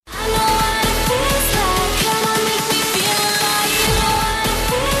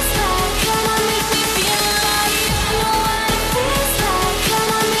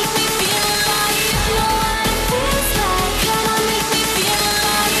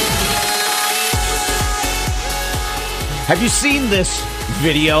Have you seen this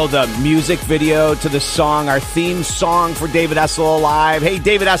video, the music video to the song, our theme song for David Essel Alive? Hey,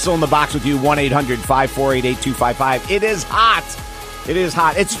 David Essel in the box with you, 1-800-548-8255. It is hot. It is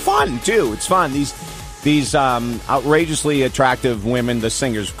hot. It's fun, too. It's fun. These outrageously attractive women, the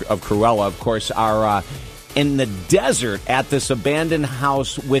singers of Cruella, of course, are in the desert at this abandoned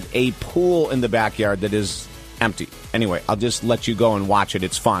house with a pool in the backyard that is empty. Anyway, I'll just let you go and watch it.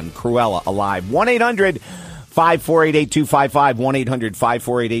 It's fun. Cruella Alive. 1-800-548-8255.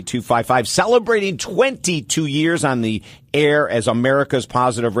 1-800-548-8255. Celebrating 22 years on the air as America's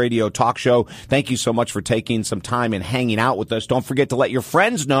positive radio talk show. Thank you so much for taking some time and hanging out with us. Don't forget to let your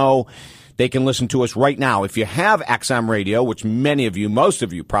friends know they can listen to us right now. If you have XM radio, which many of you, most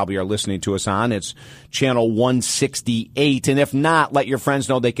of you probably are listening to us on, it's channel 168. And if not, let your friends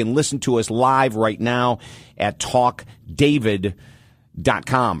know they can listen to us live right now at TalkDavid.com.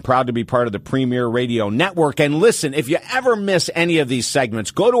 Proud to be part of the Premier Radio Network. And listen, if you ever miss any of these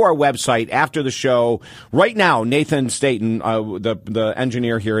segments, go to our website after the show. Right now, Nathan Staten, the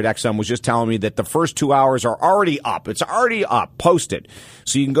engineer here at XM, was just telling me that the first 2 hours are already up. It's already up, posted.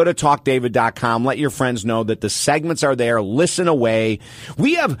 So you can go to TalkDavid.com. Let your friends know that the segments are there. Listen away.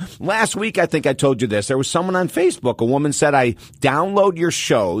 We have, last week, I think I told you this. There was someone on Facebook. A woman said, I download your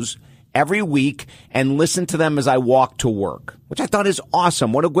shows every week and listen to them as I walk to work, which I thought is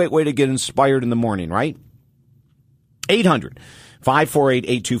awesome. What a great way to get inspired in the morning, right?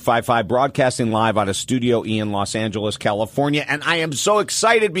 800-548-8255, broadcasting live out of Studio E in Los Angeles, California. And I am so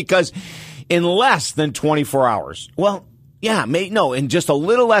excited because in less than 24 hours, well, yeah, in just a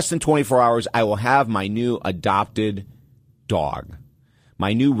little less than 24 hours, I will have my new adopted dog,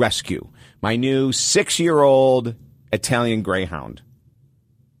 my new rescue, my new 6-year-old Italian Greyhound.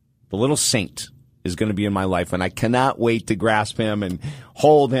 The little saint is going to be in my life, and I cannot wait to grasp him and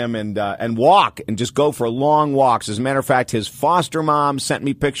hold him and walk and just go for long walks. As a matter of fact, his foster mom sent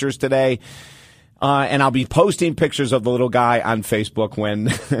me pictures today, and I'll be posting pictures of the little guy on Facebook when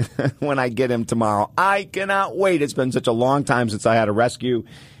when I get him tomorrow. I cannot wait. It's been such a long time since I had a rescue,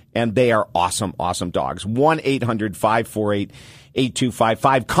 and they are awesome, awesome dogs.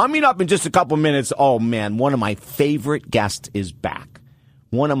 1-800-548-8255. Coming up in just a couple minutes, oh, man, one of my favorite guests is back.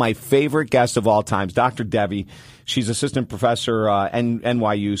 One of my favorite guests of all times, Dr. Devi. She's assistant professor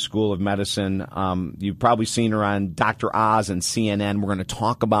NYU School of Medicine. You've probably seen her on Dr. Oz and CNN. We're going to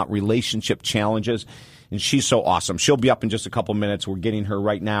talk about relationship challenges, and she's so awesome. She'll be up in just a couple minutes. We're getting her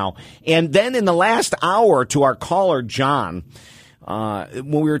right now. And then in the last hour, to our caller, John,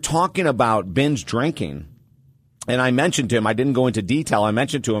 when we were talking about binge drinking, and I mentioned to him, I didn't go into detail, I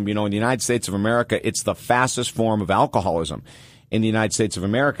mentioned to him, in the United States of America, it's the fastest form of alcoholism in the United States of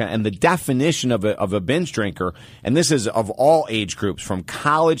America. And the definition of a binge drinker, and this is of all age groups, from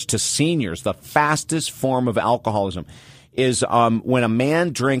college to seniors, the fastest form of alcoholism is when a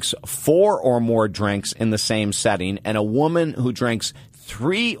man drinks 4 or more drinks in the same setting, and a woman who drinks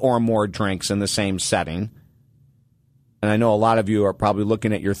 3 or more drinks in the same setting. And I know a lot of you are probably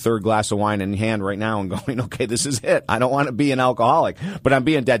looking at your third glass of wine in hand right now and going, okay, this is it. I don't want to be an alcoholic. But I'm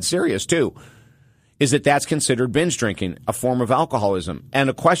being dead serious, too. Is that's considered binge drinking, a form of alcoholism. And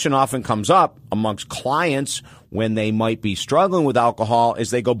a question often comes up amongst clients when they might be struggling with alcohol is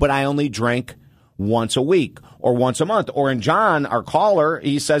they go, but I only drink once a week or once a month. Or in John, our caller,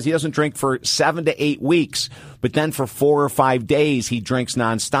 he says he doesn't drink for 7 to 8 weeks, but then for 4 or 5 days he drinks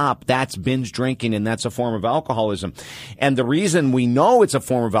nonstop. That's binge drinking, and that's a form of alcoholism. And the reason we know it's a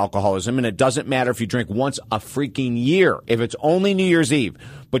form of alcoholism, and it doesn't matter if you drink once a freaking year, if it's only New Year's Eve,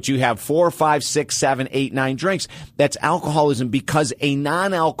 but you have 4, 5, 6, 7, 8, 9 drinks, that's alcoholism, because a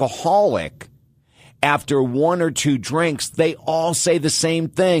non-alcoholic, after 1 or 2 drinks, they all say the same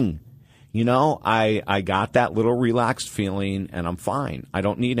thing. I got that little relaxed feeling and I'm fine. I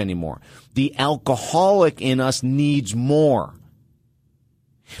don't need any more. The alcoholic in us needs more.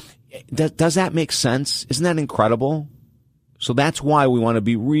 Does that make sense? Isn't that incredible? So that's why we want to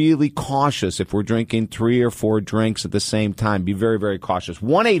be really cautious if we're drinking 3 or 4 drinks at the same time. Be very, very cautious.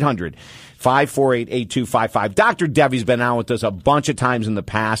 1-800-548-8255. Dr. Devi's been on with us a bunch of times in the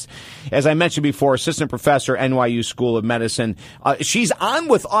past. As I mentioned before, assistant professor, NYU School of Medicine. She's on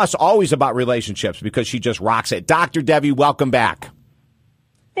with us always about relationships because she just rocks it. Dr. Devi, welcome back.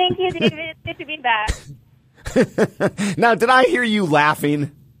 Thank you, David. It's good to be back. Now, did I hear you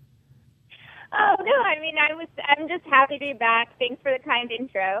laughing? Oh, no, I'm just happy to be back. Thanks for the kind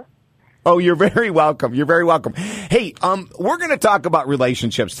intro. Oh, you're very welcome. You're very welcome. Hey, we're going to talk about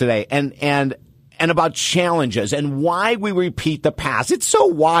relationships today and about challenges and why we repeat the past. It's so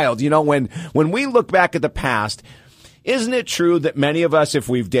wild. When we look back at the past, isn't it true that many of us, if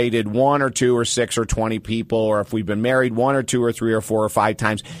we've dated 1 or 2 or 6 or 20 people, or if we've been married 1 or 2 or 3 or 4 or 5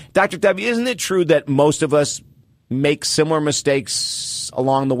 times, Dr. Debbie, isn't it true that most of us make similar mistakes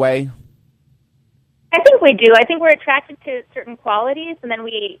along the way? I think we do. I think we're attracted to certain qualities, and then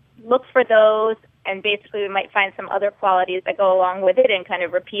we look for those, and basically we might find some other qualities that go along with it and kind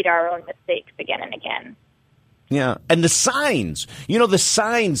of repeat our own mistakes again and again. Yeah. And the signs, the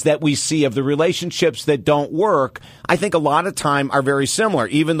signs that we see of the relationships that don't work, I think a lot of time are very similar,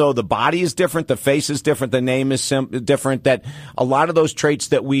 even though the body is different, the face is different, the name is different, that a lot of those traits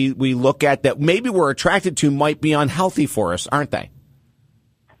that we look at that maybe we're attracted to might be unhealthy for us, aren't they?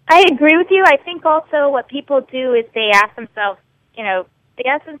 I agree with you. I think also what people do is they ask themselves,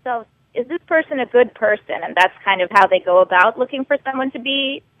 is this person a good person? And that's kind of how they go about looking for someone to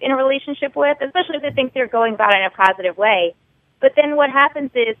be in a relationship with, especially if they think they're going about it in a positive way. But then what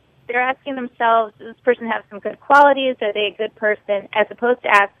happens is they're asking themselves, does this person have some good qualities? Are they a good person? As opposed to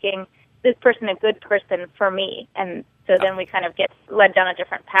asking, is this person a good person for me? And so then we kind of get led down a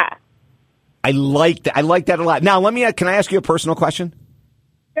different path. I like that. I like that a lot. Now, can I ask you a personal question?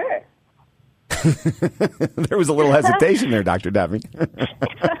 Sure. There was a little hesitation there, Dr. Debbie.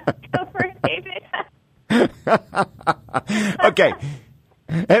 Go for it, David. Okay.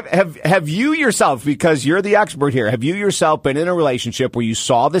 Have you yourself, because you're the expert here, have you yourself been in a relationship where you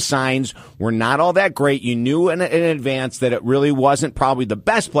saw the signs were not all that great, you knew in advance that it really wasn't probably the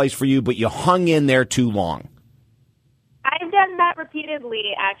best place for you, but you hung in there too long? I've done that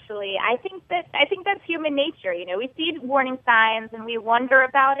repeatedly, actually. I think that's human nature. We see warning signs and we wonder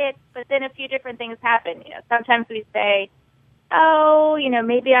about it, but then a few different things happen. Sometimes we say,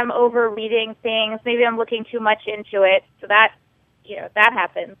 maybe I'm overreading things, maybe I'm looking too much into it, so that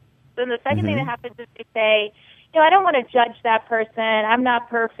happens. Then the second thing that happens is we say, I don't want to judge that person. I'm not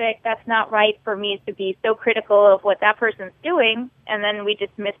perfect. That's not right for me to be so critical of what that person's doing, and then we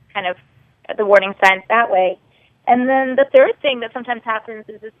dismiss kind of the warning signs that way. And then the third thing that sometimes happens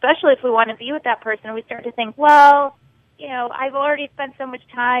is, especially if we want to be with that person, we start to think, I've already spent so much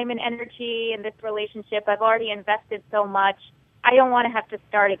time and energy in this relationship. I've already invested so much. I don't want to have to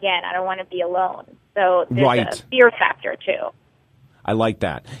start again. I don't want to be alone. So there's a fear factor, too. I like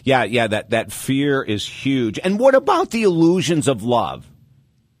that. Yeah, that fear is huge. And what about the illusions of love?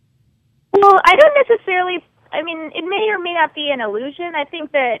 Well, I don't necessarily... it may or may not be an illusion. I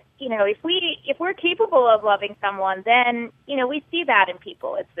think that, if we're capable of loving someone, then, we see that in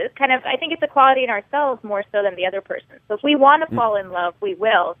people. It's kind of, I think it's a quality in ourselves more so than the other person. So if we want to fall in love, we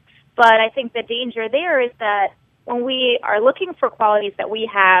will. But I think the danger there is that when we are looking for qualities that we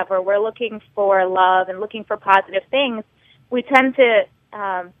have, or we're looking for love and looking for positive things, we tend to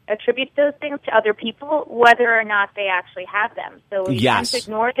attribute those things to other people, whether or not they actually have them. So we tend to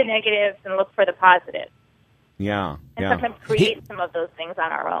ignore the negatives and look for the positives. Yeah. And sometimes create some of those things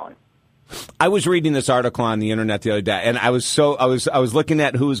on our own. I was reading this article on the internet the other day, and I was looking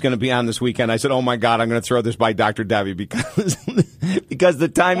at who was going to be on this weekend. I said, "Oh my God, I'm going to throw this by Dr. Debbie because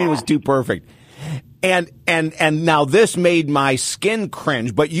the timing was too perfect." And now this made my skin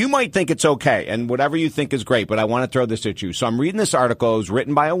cringe, but you might think it's okay, and whatever you think is great. But I want to throw this at you. So I'm reading this article. It was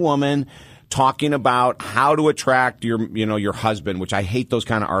written by a woman talking about how to attract your husband, which I hate those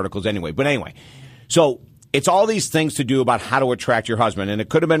kind of articles anyway. But anyway, so. It's all these things to do about how to attract your husband. And it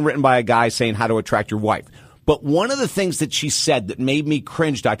could have been written by a guy saying how to attract your wife. But one of the things that she said that made me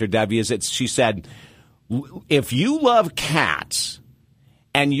cringe, Dr. Debbie, is that she said, if you love cats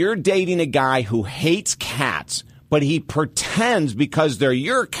and you're dating a guy who hates cats, but he pretends because they're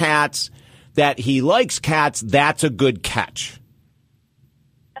your cats that he likes cats, that's a good catch.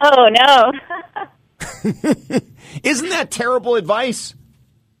 Oh, no. Isn't that terrible advice?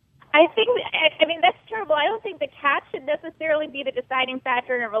 I mean, that's terrible. I don't think the cat should necessarily be the deciding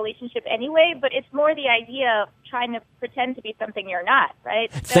factor in a relationship anyway, but it's more the idea of trying to pretend to be something you're not, right?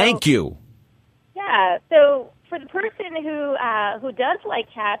 Thank you. Yeah. So for the person who does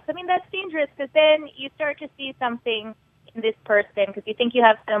like cats, I mean, that's dangerous because then you start to see something in this person because you think you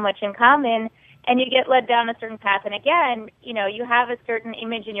have so much in common and you get led down a certain path. And again, you have a certain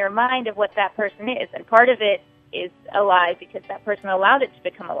image in your mind of what that person is, and part of it is a lie because that person allowed it to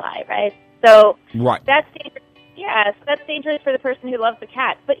become a lie, right? So that's dangerous. Yeah, so that's dangerous for the person who loves the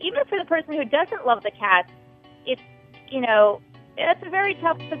cat. But even for the person who doesn't love the cat, it's, that's a very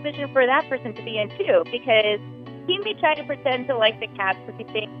tough position for that person to be in too, because he may try to pretend to like the cat because he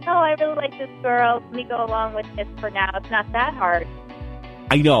thinks, I really like this girl, let me go along with this for now. It's not that hard.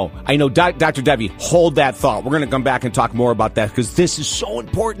 I know. Dr. Debbie, hold that thought. We're going to come back and talk more about that because this is so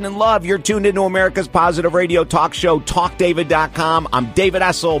important in love. You're tuned into America's Positive Radio talk show, TalkDavid.com. I'm David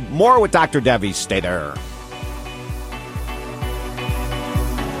Essel. More with Dr. Debbie. Stay there.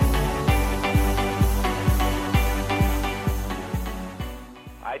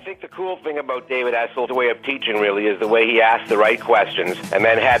 cool thing about David Essel's way of teaching really is the way he asked the right questions and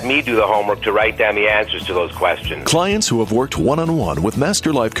then had me do the homework to write down the answers to those questions. Clients who have worked one-on-one with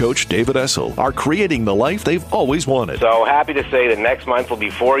Master Life Coach David Essel are creating the life they've always wanted. So happy to say that next month will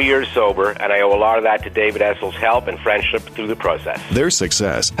be 4 years sober, and I owe a lot of that to David Essel's help and friendship through the process. Their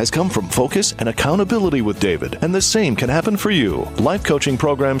success has come from focus and accountability with David, and the same can happen for you. Life coaching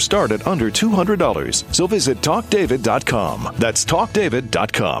programs start at under $200, so visit TalkDavid.com. That's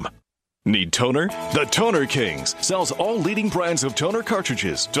TalkDavid.com. Need toner? The Toner Kings sells all leading brands of toner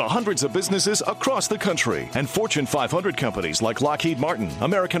cartridges to hundreds of businesses across the country and Fortune 500 companies like Lockheed Martin,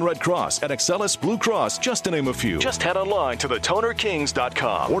 American Red Cross, and Excellus Blue Cross, just to name a few. Just head online to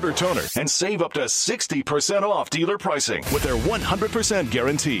thetonerkings.com. Order toner and save up to 60% off dealer pricing with their 100%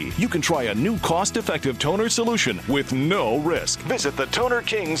 guarantee. You can try a new cost-effective toner solution with no risk. Visit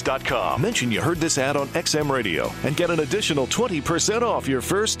thetonerkings.com. Mention you heard this ad on XM Radio and get an additional 20% off your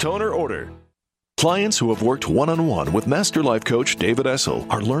first toner order. Clients who have worked one-on-one with Master Life Coach David Essel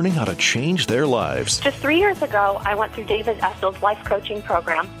are learning how to change their lives. Just 3 years ago, I went through David Essel's life coaching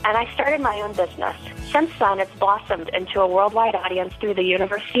program, and I started my own business. Since then, it's blossomed into a worldwide audience through the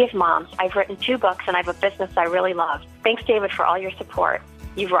University of Moms. I've written 2 books, and I have a business I really love. Thanks, David, for all your support.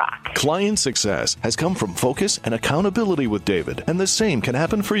 You rock. Client success has come from focus and accountability with David, and the same can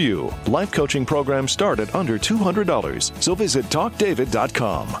happen for you. Life coaching programs start at under $200, so visit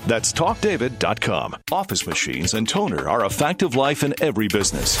TalkDavid.com. That's TalkDavid.com. Office machines and toner are a fact of life in every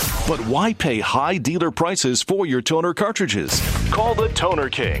business. But why pay high dealer prices for your toner cartridges? Call the Toner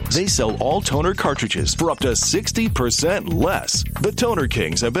Kings. They sell all toner cartridges for up to 60% less. The Toner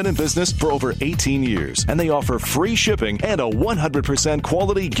Kings have been in business for over 18 years, and they offer free shipping and a 100% quality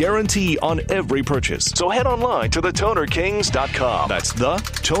guarantee on every purchase. So head online to thetonerkings.com. That's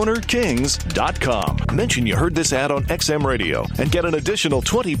thetonerkings.com. Mention you heard this ad on XM Radio and get an additional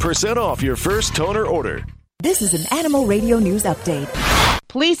 20% off your first toner order. This is an Animal Radio News Update.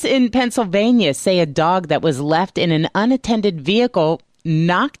 Police in Pennsylvania say a dog that was left in an unattended vehicle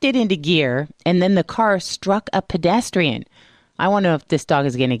knocked it into gear, and then the car struck a pedestrian. I want to know if this dog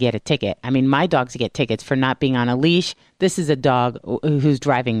is going to get a ticket. I mean, my dogs get tickets for not being on a leash. This is a dog who's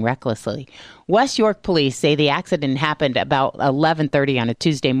driving recklessly. West York police say the accident happened about 11:30 on a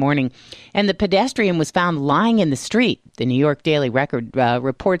Tuesday morning, and the pedestrian was found lying in the street. The New York Daily Record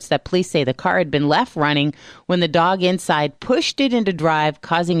reports that police say the car had been left running when the dog inside pushed it into drive,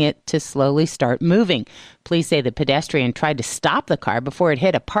 causing it to slowly start moving. Police say the pedestrian tried to stop the car before it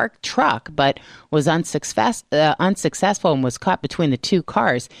hit a parked truck, but was unsuccessful and was caught between the 2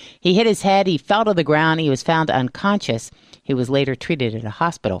 cars. He hit his head. He fell to the ground. He was found unconscious. He was later treated at a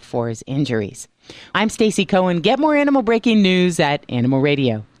hospital for his injuries. I'm Stacey Cohen. Get more animal breaking news at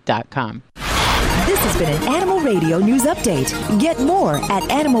animalradio.com. This has been an Animal Radio News Update. Get more at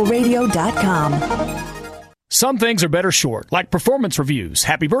animalradio.com. Some things are better short, like performance reviews,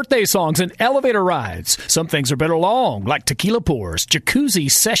 happy birthday songs, and elevator rides. Some things are better long, like tequila pours, jacuzzi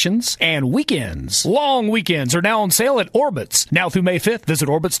sessions, and weekends. Long weekends are now on sale at Orbitz. Now through May 5th, visit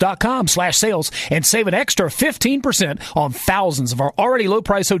Orbitz.com/sales and save an extra 15% on thousands of our already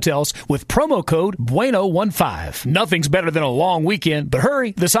low-price hotels with promo code BUENO15. Nothing's better than a long weekend, but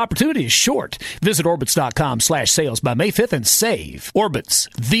hurry, this opportunity is short. Visit Orbitz.com/sales by May 5th and save. Orbitz,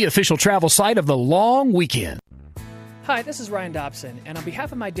 the official travel site of the long weekend. Hi, this is Ryan Dobson, and on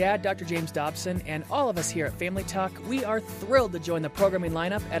behalf of my dad, Dr. James Dobson, and all of us here at Family Talk, we are thrilled to join the programming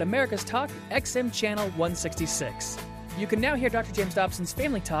lineup at America's Talk XM Channel 166. You can now hear Dr. James Dobson's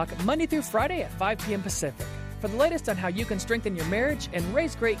Family Talk Monday through Friday at 5 p.m. Pacific. For the latest on how you can strengthen your marriage and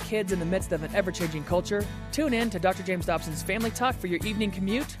raise great kids in the midst of an ever-changing culture, tune in to Dr. James Dobson's Family Talk for your evening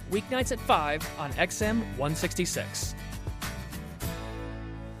commute, weeknights at 5 on XM 166.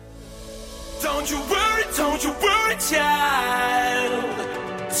 Don't you worry, child.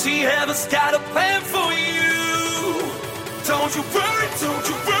 See, heaven's got a plan for you. Don't you worry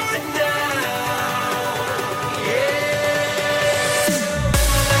now. Yeah.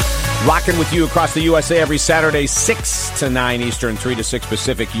 Rocking with you across the USA every Saturday, 6 to 9 Eastern, 3 to 6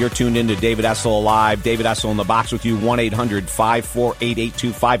 Pacific. You're tuned in to David Essel Live. David Essel in the box with you,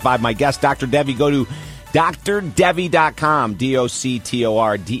 1-800-548-8255. My guest, Dr. Devi. Go to DrDevi.com,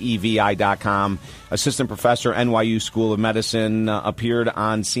 DoctorDevi.com. Assistant professor, NYU School of Medicine, appeared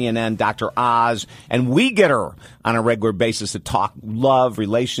on CNN, Dr. Oz, and we get her on a regular basis to talk love,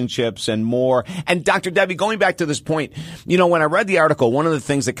 relationships, and more. And Dr. Devi, going back to this point, you know, when I read the article, one of the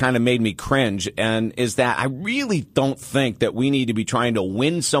things that kind of made me cringe is that I really don't think that we need to be trying to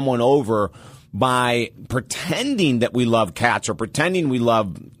win someone over by pretending that we love cats or pretending we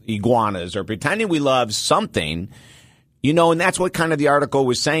love iguanas or pretending we love something You know, and that's what kind of the article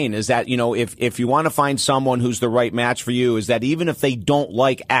was saying is that, you know, if you want to find someone who's the right match for you, is that even if they don't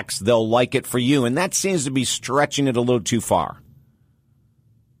like X, they'll like it for you. And that seems to be stretching it a little too far.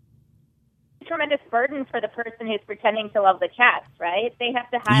 Tremendous burden for the person who's pretending to love the cats, right? They have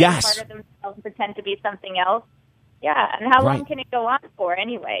to hide Yes. part of themselves and pretend to be something else. Yeah, and how long Right. can it go on for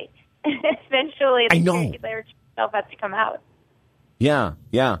anyway? Eventually, I know. their self has to come out. Yeah.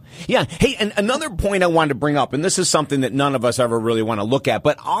 Hey, and another point I wanted to bring up, and this is something that none of us ever really want to look at,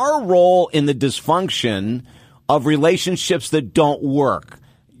 but our role in the dysfunction of relationships that don't work.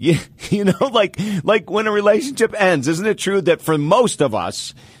 You know, like when a relationship ends, isn't it true that for most of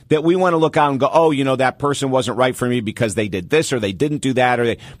us that we want to look out and go, oh, you know, that person wasn't right for me because they did this or they didn't do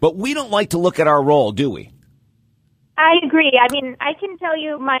that, but we don't like to look at our role, do we? I agree. I mean, I can tell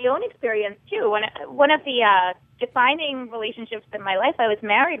you my own experience too. One of the defining relationships in my life, I was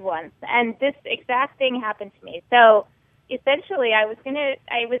married once, and this exact thing happened to me. So essentially, I was in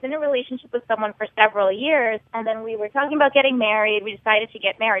a relationship with someone for several years, and then we were talking about getting married. We decided to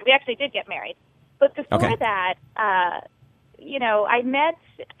get married. We actually did get married, but before that, you know, I met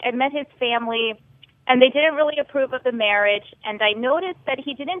his family, and they didn't really approve of the marriage. And I noticed that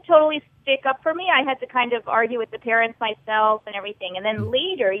he didn't totally stick up for me. I had to kind of argue with the parents myself and everything. And then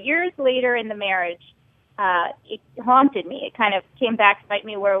later, years later in the marriage, it haunted me. It kind of came back to bite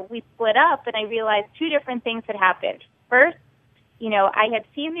me where we split up, and I realized two different things had happened. First, you know, I had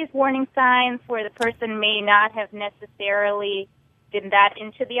seen these warning signs where the person may not have necessarily been that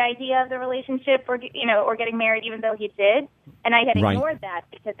into the idea of the relationship or, you know, or getting married, even though he did. And I had ignored that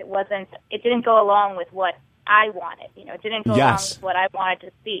because it didn't go along with what I wanted. You know, it didn't go along with what I wanted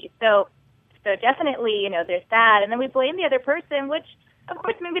to see. So definitely, you know, there's that. And then we blame the other person, which, of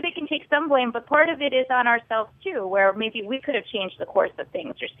course, maybe they can take some blame, but part of it is on ourselves, too, where maybe we could have changed the course of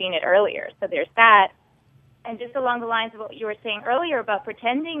things or seen it earlier. So there's that. And just along the lines of what you were saying earlier about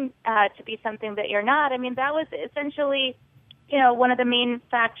pretending to be something that you're not, I mean, that was essentially, you know, one of the main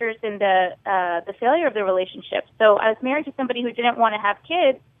factors in the failure of the relationship. So I was married to somebody who didn't want to have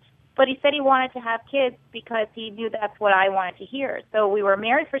kids, but he said he wanted to have kids because he knew that's what I wanted to hear. So we were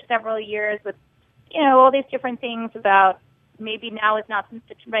married for several years with, you know, all these different things about maybe now is not the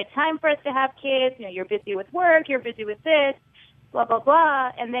right time for us to have kids. You know, you're busy with work, you're busy with this, blah, blah,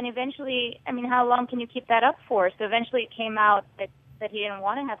 blah. And then eventually, I mean, how long can you keep that up for? So eventually it came out that he didn't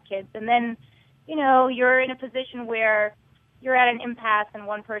want to have kids. And then, you know, you're in a position where you're at an impasse and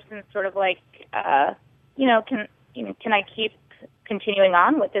one person's sort of like, you know, can I keep continuing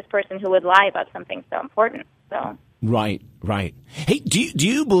on with this person who would lie about something so important? So. Right. Hey, do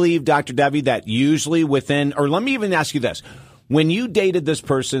you believe, Dr. Devi, that usually within, or let me even ask you this, when you dated this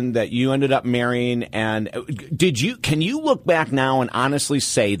person that you ended up marrying, and can you look back now and honestly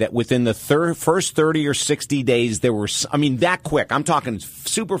say that within the first 30 or 60 days there were, I mean, that quick, I'm talking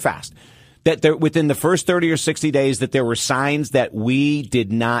super fast, that there, within the first 30 or 60 days that there were signs that we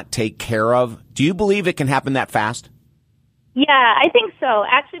did not take care of? Do you believe it can happen that fast? Yeah, I think so,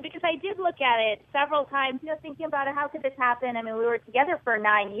 actually, because I did look at it several times, you know, thinking about it, how could this happen? I mean, we were together for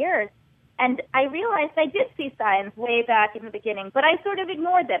 9 years, and I realized I did see signs way back in the beginning, but I sort of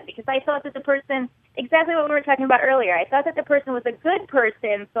ignored them because I thought that the person, exactly what we were talking about earlier, I thought that the person was a good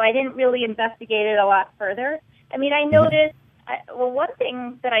person, so I didn't really investigate it a lot further. I mean, I noticed, one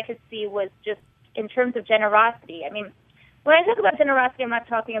thing that I could see was just in terms of generosity. I mean, when I talk about generosity, I'm not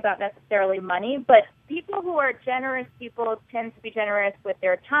talking about necessarily money, but people who are generous people tend to be generous with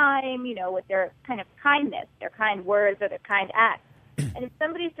their time, you know, with their kind of kindness, their kind words or their kind acts. And if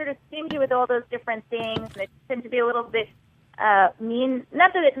somebody's sort of stingy with all those different things, they tend to be a little bit mean,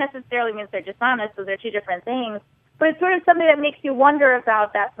 not that it necessarily means they're dishonest, those are two different things, but it's sort of something that makes you wonder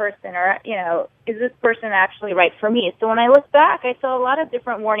about that person or, you know, is this person actually right for me? So when I look back, I saw a lot of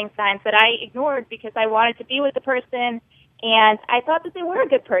different warning signs that I ignored because I wanted to be with the person, and I thought that they were a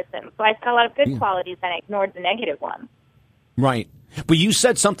good person. So I saw a lot of good qualities, and I ignored the negative ones. Right. But you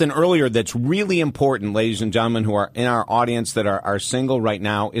said something earlier that's really important, ladies and gentlemen who are in our audience that are single right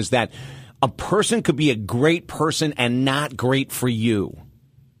now, is that a person could be a great person and not great for you.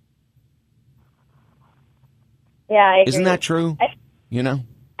 Yeah, I agree. Isn't that true? You know?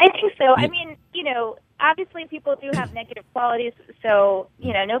 I think so. I mean, you know, obviously people do have negative qualities, so,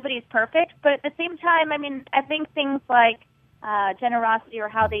 you know, nobody's perfect. But at the same time, I mean, I think things like generosity or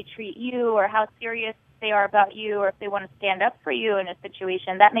how they treat you or how serious they are about you or if they want to stand up for you in a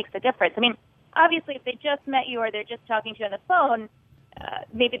situation, that makes a difference. I mean, obviously, if they just met you or they're just talking to you on the phone,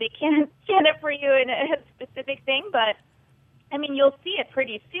 maybe they can't stand up for you in a specific thing. But, I mean, you'll see it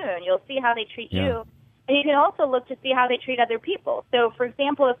pretty soon. You'll see how they treat you. And you can also look to see how they treat other people. So, for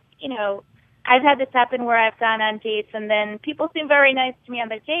example, if, you know, I've had this happen where I've gone on dates and then people seem very nice to me on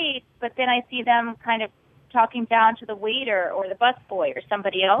the date, but then I see them kind of talking down to the waiter or the busboy or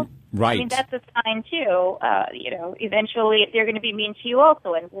somebody else. Right. I mean, that's a sign, too. Eventually they're going to be mean to you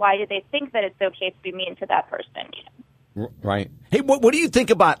also. And why do they think that it's okay to be mean to that person? Right. Hey, what do you think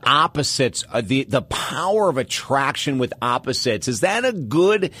about opposites? The power of attraction with opposites, is that a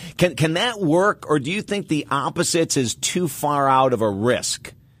good? Can that work, or do you think the opposites is too far out of a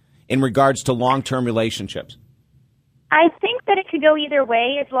risk in regards to long-term relationships? I think that it could go either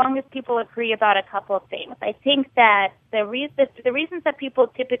way as long as people agree about a couple of things. I think that the reasons that people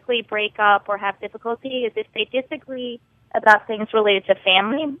typically break up or have difficulty is if they disagree about things related to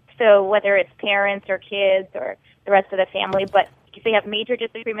family. So whether it's parents or kids or the rest of the family, but if they have major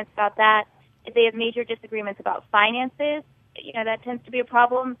disagreements about that, if they have major disagreements about finances, that tends to be a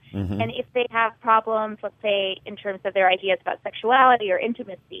problem. Mm-hmm. And if they have problems, let's say, in terms of their ideas about sexuality or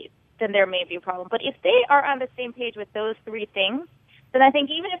intimacy, then there may be a problem. But if they are on the same page with those three things, then I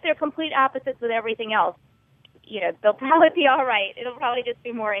think even if they're complete opposites with everything else, they'll probably be all right. It'll probably just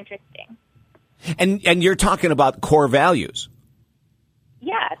be more interesting. And you're talking about core values.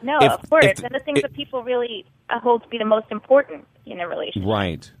 Yeah, no, of course. And the things that people really hold to be the most important in a relationship.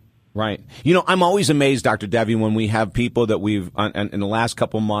 Right. I'm always amazed, Dr. Devi, when we have people that we've, in the last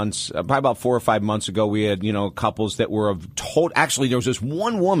couple months, probably about 4 or 5 months ago, we had, couples that were actually, there was this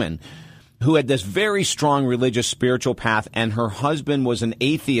one woman who had this very strong religious spiritual path, and her husband was an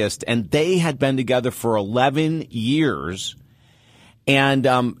atheist, and they had been together for 11 years. And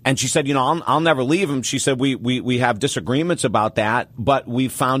she said, I'll never leave him. She said, we have disagreements about that, but we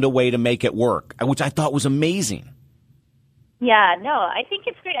found a way to make it work, which I thought was amazing. Yeah, no, I think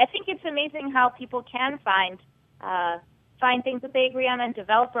it's great. I think it's amazing how people can find things that they agree on and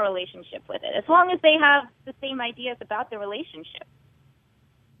develop a relationship with it, as long as they have the same ideas about the relationship.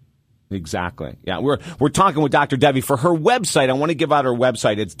 Exactly. Yeah, we're talking with Dr. Devi for her website. I want to give out her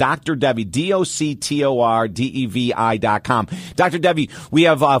website. It's Dr. Devi, DoctorDevi.com. Dr. Devi, we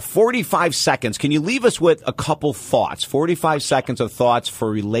have 45 seconds. Can you leave us with a couple thoughts? 45 seconds of thoughts for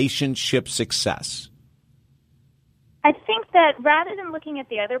relationship success. I think that rather than looking at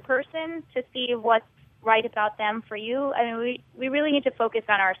the other person to see what's right about them for you, I mean, we really need to focus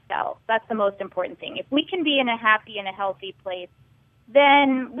on ourselves. That's the most important thing. If we can be in a happy and a healthy place,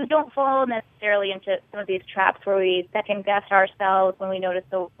 then we don't fall necessarily into some of these traps where we second-guess ourselves when we notice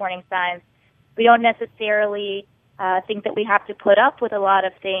the warning signs. We don't necessarily think that we have to put up with a lot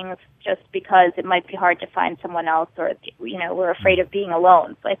of things just because it might be hard to find someone else, or we're afraid of being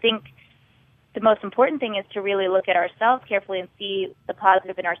alone. So I think the most important thing is to really look at ourselves carefully and see the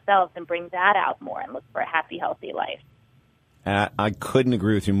positive in ourselves and bring that out more and look for a happy, healthy life. I couldn't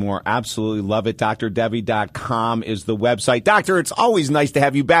agree with you more. Absolutely love it. DrDevi.com is the website. Doctor, it's always nice to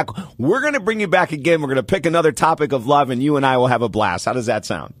have you back. We're going to bring you back again. We're going to pick another topic of love, and you and I will have a blast. How does that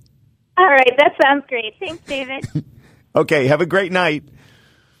sound? All right. That sounds great. Thanks, David. Okay. Have a great night.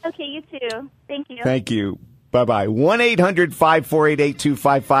 Okay. You too. Thank you. Thank you. Bye-bye.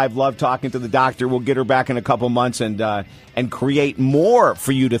 1-800-548-8255. Love talking to the doctor. We'll get her back in a couple months and create more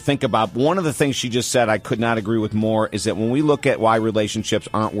for you to think about. One of the things she just said I could not agree with more is that when we look at why relationships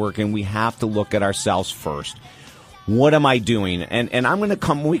aren't working, we have to look at ourselves first. What am I doing? And I'm going to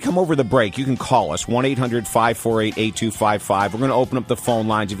when we come over the break, you can call us, 1-800-548-8255. We're going to open up the phone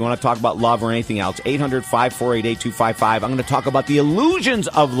lines if you want to talk about love or anything else. 800-548-8255. I'm going to talk about the illusions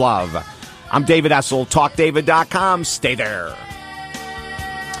of love. I'm David Essel, TalkDavid.com. Stay there.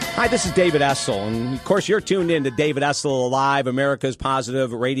 Hi, this is David Essel, and of course you're tuned in to David Essel Live, America's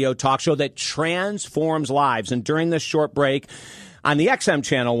positive radio talk show that transforms lives. And during this short break on the XM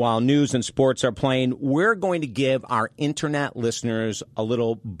channel, while news and sports are playing, we're going to give our internet listeners a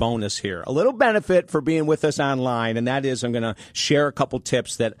little bonus here, a little benefit for being with us online, and that is I'm going to share a couple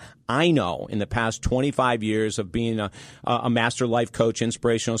tips that I know in the past 25 years of being a master life coach,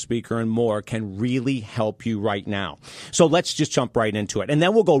 inspirational speaker, and more can really help you right now. So let's just jump right into it. And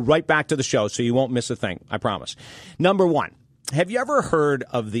then we'll go right back to the show so you won't miss a thing, I promise. Number one, have you ever heard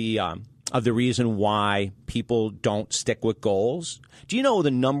of the reason why people don't stick with goals? Do you know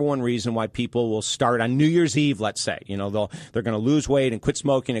the number one reason why people will start on New Year's Eve, let's say? They're going to lose weight and quit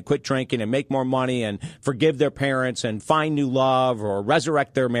smoking and quit drinking and make more money and forgive their parents and find new love or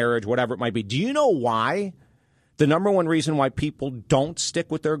resurrect their marriage, whatever it might be. Do you know why? The number one reason why people don't stick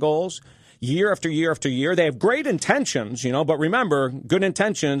with their goals? Year after year after year, they have great intentions, but remember, good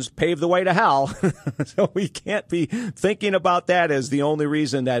intentions pave the way to hell. So we can't be thinking about that as the only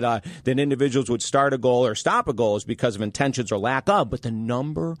reason that individuals would start a goal or stop a goal is because of intentions or lack of. But the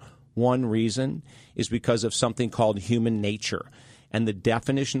number one reason is because of something called human nature. And the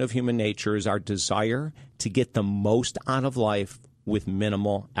definition of human nature is our desire to get the most out of life with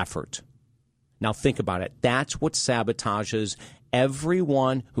minimal effort. Now think about it. That's what sabotages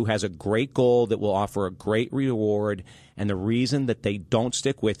everyone who has a great goal that will offer a great reward. And the reason that they don't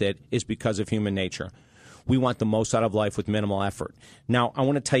stick with it is because of human nature. We want the most out of life with minimal effort. Now, I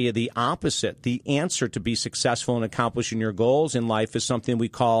want to tell you the opposite. The answer to be successful in accomplishing your goals in life is something we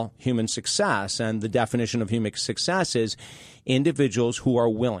call human success. And the definition of human success is individuals who are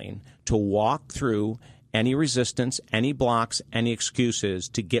willing to walk through any resistance, any blocks, any excuses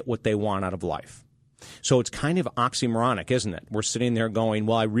to get what they want out of life. So it's kind of oxymoronic, isn't it? We're sitting there going,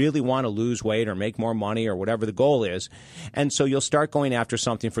 well, I really want to lose weight or make more money or whatever the goal is. And so you'll start going after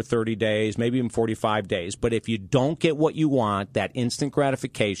something for 30 days, maybe even 45 days. But if you don't get what you want, that instant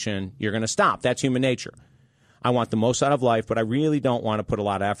gratification, you're going to stop. That's human nature. I want the most out of life, but I really don't want to put a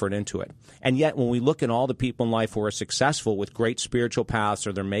lot of effort into it. And yet, when we look at all the people in life who are successful with great spiritual paths,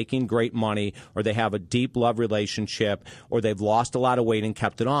 or they're making great money, or they have a deep love relationship, or they've lost a lot of weight and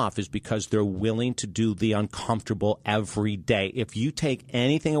kept it off, is because they're willing to do the uncomfortable every day. If you take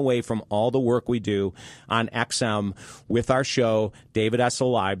anything away from all the work we do on XM with our show, David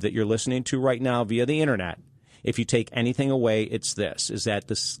Essel Live, that you're listening to right now via the internet, if you take anything away, it's this, is that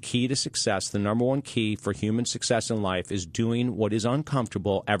the key to success, the number one key for human success in life is doing what is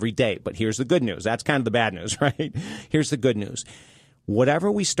uncomfortable every day. But here's the good news. That's kind of the bad news, right? Here's the good news.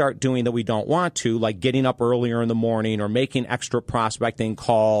 Whatever we start doing that we don't want to, like getting up earlier in the morning or making extra prospecting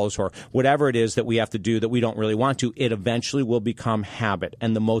calls or whatever it is that we have to do that we don't really want to, it eventually will become habit.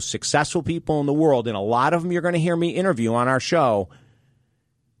 And the most successful people in the world, and a lot of them you're going to hear me interview on our show,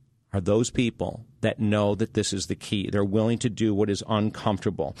 are those people that know that this is the key. They're willing to do what is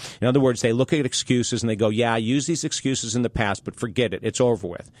uncomfortable. In other words, they look at excuses and they go, yeah, I used these excuses in the past, but forget it. It's over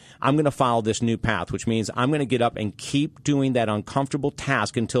with. I'm going to follow this new path, which means I'm going to get up and keep doing that uncomfortable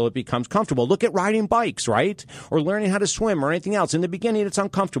task until it becomes comfortable. Look at riding bikes, right? Or learning how to swim or anything else. In the beginning, it's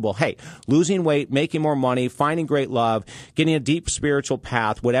uncomfortable. Hey, losing weight, making more money, finding great love, getting a deep spiritual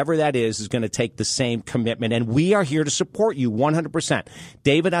path, whatever that is going to take the same commitment. And we are here to support you 100%.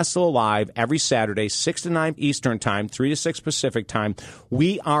 David Essel Live every Saturday, 6 to 9 Eastern Time, 3 to 6 Pacific Time.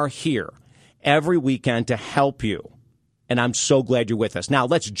 We are here every weekend to help you. And I'm so glad you're with us. Now,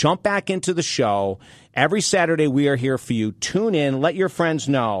 let's jump back into the show. Every Saturday, we are here for you. Tune in. Let your friends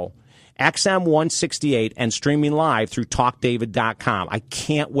know. XM 168 and streaming live through TalkDavid.com. I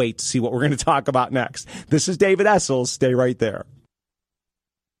can't wait to see what we're going to talk about next. This is David Essel. Stay right there.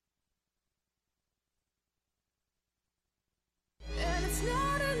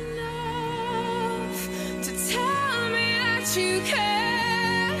 You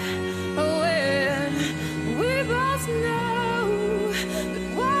care when we both know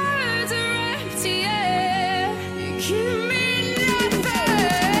that words are empty. You give me nothing.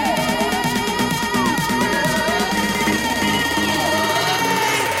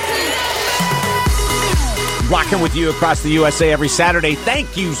 Rocking with you across the USA every Saturday.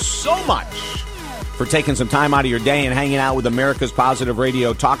 Thank you so much for taking some time out of your day and hanging out with America's Positive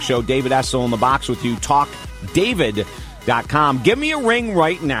Radio talk show. David Essel in the box with you. TalkDavid.com. Give me a ring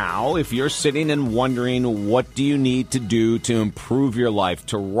right now if you're sitting and wondering what do you need to do to improve your life,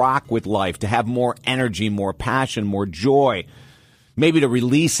 to rock with life, to have more energy, more passion, more joy, maybe to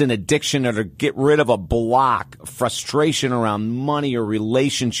release an addiction or to get rid of a block, frustration around money or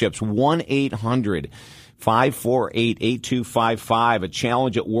relationships. 1-800-548-8255, a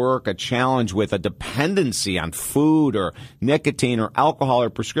challenge at work, a challenge with a dependency on food or nicotine or alcohol or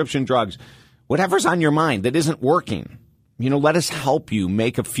prescription drugs, whatever's on your mind that isn't working. Let us help you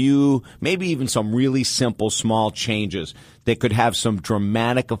make a few, maybe even some really simple, small changes that could have some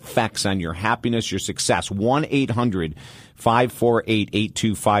dramatic effects on your happiness, your success.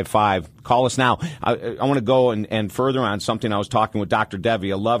 1-800-548-8255. Call us now. I want to go and further on something I was talking with Dr.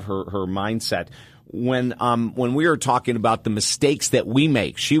 Devi. I love her mindset. When we were talking about the mistakes that we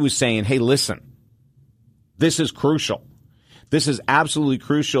make, she was saying, hey, listen, this is crucial. This is absolutely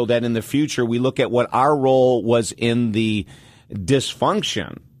crucial that in the future we look at what our role was in the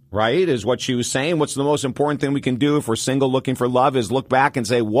dysfunction, right, is what she was saying. What's the most important thing we can do if we're single looking for love is look back and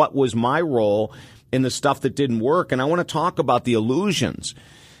say, what was my role in the stuff that didn't work? And I want to talk about the illusions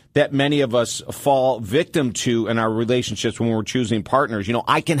that many of us fall victim to in our relationships when we're choosing partners.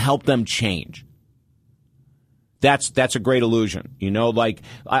 I can help them change. That's a great illusion. Like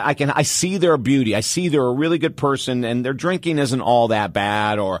I see their beauty. I see they're a really good person and their drinking isn't all that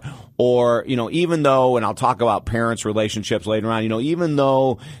bad or, even though, and I'll talk about parents' relationships later on, even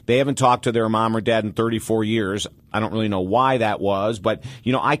though they haven't talked to their mom or dad in 34 years, I don't really know why that was, but,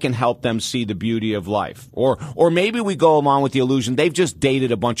 I can help them see the beauty of life. Or maybe we go along with the illusion they've just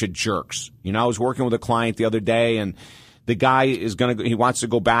dated a bunch of jerks. I was working with a client the other day, and the guy he wants to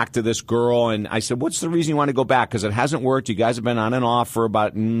go back to this girl, and I said, what's the reason you want to go back? Because it hasn't worked. You guys have been on and off for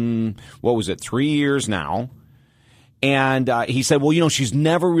about, 3 years now. And he said, well, she's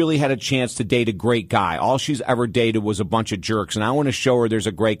never really had a chance to date a great guy. All she's ever dated was a bunch of jerks, and I want to show her there's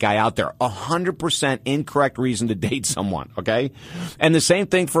a great guy out there. 100% incorrect reason to date someone, okay? And the same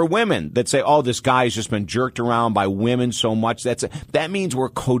thing for women that say, oh, this guy has just been jerked around by women so much. That means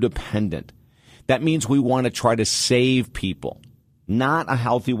we're codependent. That means we want to try to save people. Not a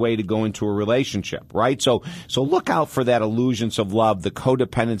healthy way to go into a relationship, right? So look out for that illusions of love, the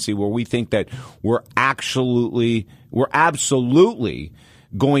codependency, where we think that we're absolutely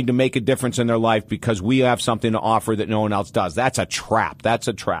going to make a difference in their life because we have something to offer that no one else does. That's a trap. That's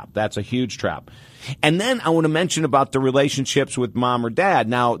a huge trap. And then I want to mention about the relationships with mom or dad.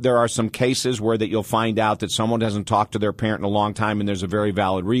 Now, there are some cases where that you'll find out that someone hasn't talked to their parent in a long time, and there's a very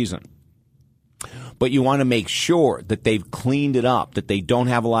valid reason. But you want to make sure that they've cleaned it up, that they don't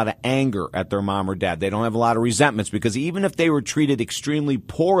have a lot of anger at their mom or dad. They don't have a lot of resentments, because even if they were treated extremely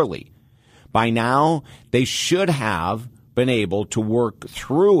poorly, by now they should have been able to work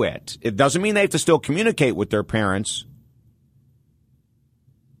through it. It doesn't mean they have to still communicate with their parents,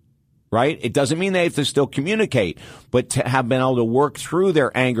 right? It doesn't mean they have to still communicate, but to have been able to work through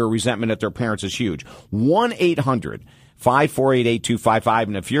their anger, resentment at their parents is huge. 1-800-548-8255.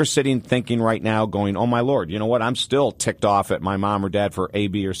 And if you're sitting thinking right now going, oh, my Lord, you know what? I'm still ticked off at my mom or dad for A,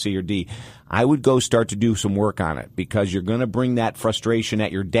 B, or C, or D. I would go start to do some work on it, because you're going to bring that frustration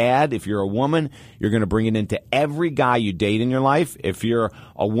at your dad. If you're a woman, you're going to bring it into every guy you date in your life. If you're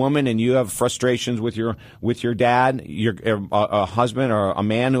a woman and you have frustrations with your dad, you're a husband or a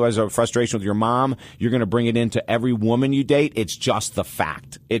man who has a frustration with your mom, you're going to bring it into every woman you date. It's just the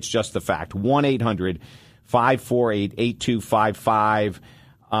fact.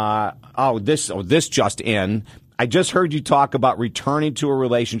 1-800-548-8255. This just in. I just heard you talk about returning to a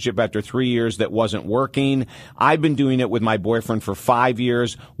relationship after 3 years that wasn't working. I've been doing it with my boyfriend for 5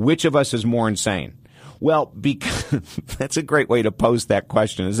 years. Which of us is more insane? Well, because that's a great way to pose that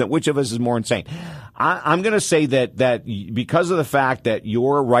question, isn't it? Which of us is more insane? I'm going to say that because of the fact that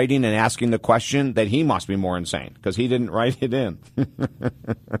you're writing and asking the question, that he must be more insane, because he didn't write it in.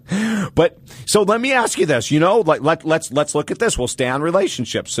 But so let me ask you this, let's look at this. We'll stay on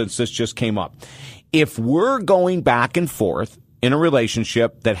relationships since this just came up. If we're going back and forth in a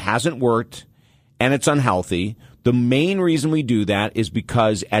relationship that hasn't worked and it's unhealthy, the main reason we do that is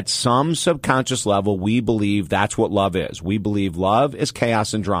because at some subconscious level, we believe that's what love is. We believe love is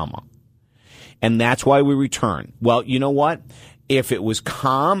chaos and drama. And that's why we return. Well, you know what? If it was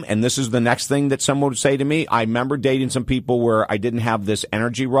calm, and this is the next thing that someone would say to me, I remember dating some people where I didn't have this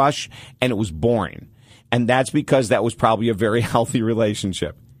energy rush and it was boring. And that's because that was probably a very healthy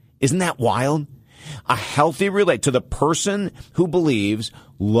relationship. Isn't that wild? A healthy relate to the person who believes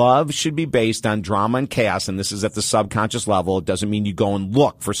love should be based on drama and chaos, and this is at the subconscious level. It doesn't mean you go and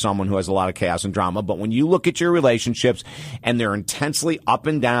look for someone who has a lot of chaos and drama, but when you look at your relationships and they're intensely up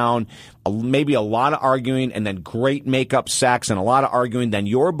and down, maybe a lot of arguing and then great make-up sex and a lot of arguing, then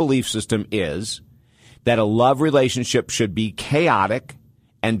your belief system is that a love relationship should be chaotic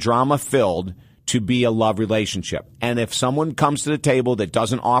and drama-filled to be a love relationship. And if someone comes to the table that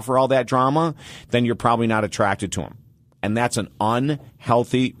doesn't offer all that drama, then you're probably not attracted to them. And that's an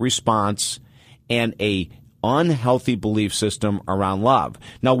unhealthy response and a unhealthy belief system around love.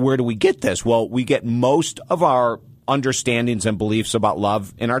 Now, where do we get this? Well, we get most of our understandings and beliefs about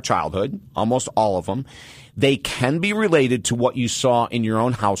love in our childhood, almost all of them. They can be related to what you saw in your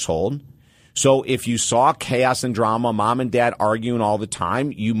own household. So if you saw chaos and drama, mom and dad arguing all the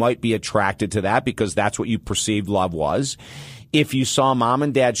time, you might be attracted to that because that's what you perceived love was. If you saw mom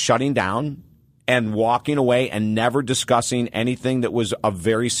and dad shutting down and walking away and never discussing anything that was of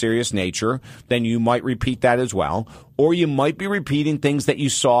very serious nature, then you might repeat that as well. Or you might be repeating things that you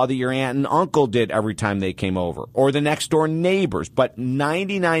saw that your aunt and uncle did every time they came over, or the next door neighbors. But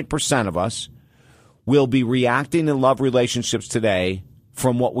 99% of us will be reacting in love relationships today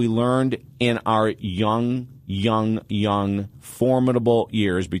from what we learned in our young, formidable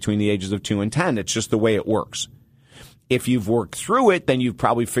years between the ages of 2 and 10. It's just the way it works. If you've worked through it, then you've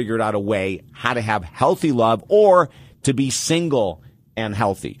probably figured out a way how to have healthy love or to be single and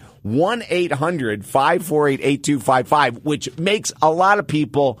healthy. 1-800-548-8255, which makes a lot of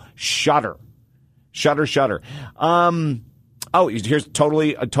people shudder. Shudder. Here's a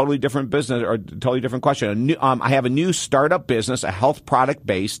totally different business or a totally different question. I have a new startup business, a health product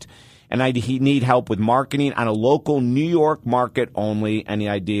based, and I need help with marketing on a local New York market only. Any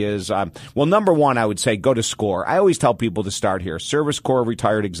ideas? Well, number one, I would say go to SCORE. I always tell people to start here. Service Corps of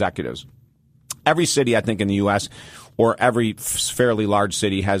Retired Executives. Every city, I think, in the U.S., or every fairly large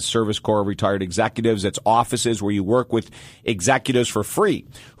city has Service Corps of Retired Executives. It's offices where you work with executives for free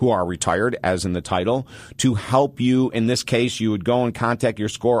who are retired, as in the title, to help you. In this case, you would go and contact your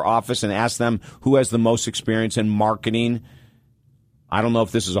SCORE office and ask them who has the most experience in marketing. I don't know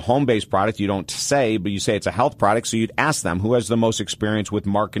if this is a home-based product. You don't say, but you say it's a health product. So you'd ask them who has the most experience with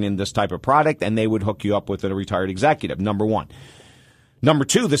marketing this type of product, and they would hook you up with a retired executive, number one. Number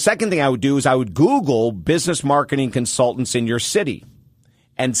two, the second thing I would do is I would Google business marketing consultants in your city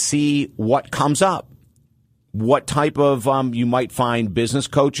and see what comes up. What type of, you might find business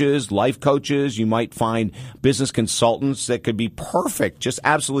coaches, life coaches, you might find business consultants that could be perfect, just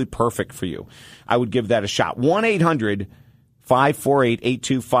absolutely perfect for you. I would give that a shot.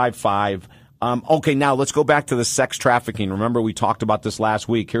 1-800-548-8255. Okay, now let's go back to the sex trafficking. Remember, we talked about this last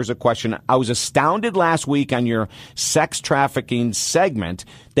week. Here's a question. I was astounded last week on your sex trafficking segment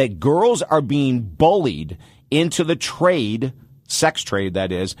that girls are being bullied into the trade, sex trade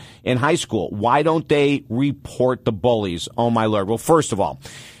that is, in high school. Why don't they report the bullies? Oh, my Lord. Well, first of all,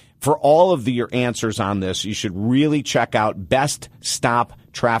 for all of your answers on this, you should really check out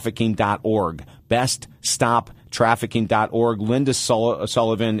beststoptrafficking.org. Beststoptrafficking.org. Linda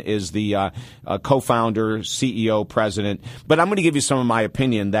Sullivan is the co-founder, CEO, president. But I'm going to give you some of my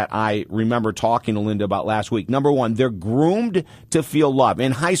opinion that I remember talking to Linda about last week. Number one, they're groomed to feel love.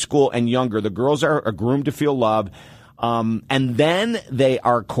 In high school and younger, the girls are groomed to feel love. And then they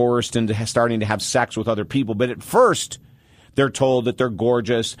are coerced into starting to have sex with other people. But at first, they're told that they're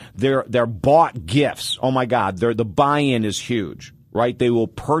gorgeous. They're bought gifts. Oh, my God. The buy-in is huge. Right? They will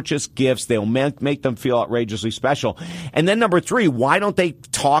purchase gifts. They'll make them feel outrageously special. And then number three, why don't they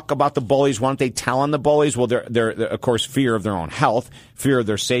talk about the bullies? Why don't they tell on the bullies? Well, they're of course, fear of their own health, fear of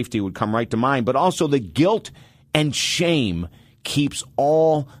their safety would come right to mind. But also the guilt and shame keeps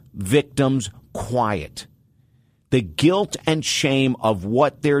all victims quiet. The guilt and shame of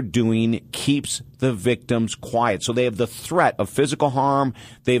what they're doing keeps the victims quiet. So they have the threat of physical harm.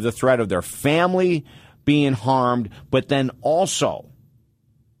 They have the threat of their family being harmed, but then also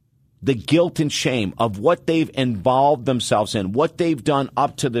the guilt and shame of what they've involved themselves in, what they've done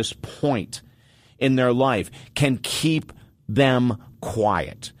up to this point in their life can keep them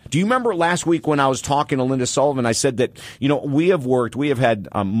quiet. Do you remember last week when I was talking to Linda Sullivan, I said that, we have had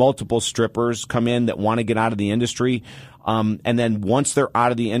multiple strippers come in that want to get out of the industry. And then once they're out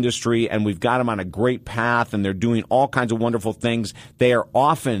of the industry and we've got them on a great path and they're doing all kinds of wonderful things, they are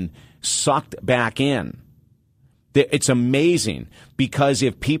often sucked back in. It's amazing because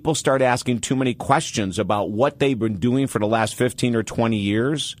if people start asking too many questions about what they've been doing for the last 15 or 20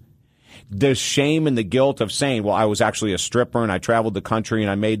 years, the shame and the guilt of saying, well, I was actually a stripper and I traveled the country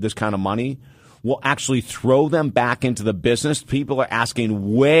and I made this kind of money, will actually throw them back into the business. People are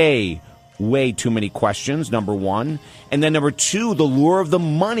asking way too many questions, number one. And then number two, the lure of the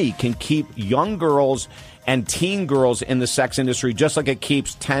money can keep young girls and teen girls in the sex industry, just like it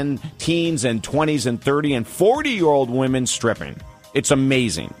keeps teens and 20s and 30 and 40-year-old women stripping. It's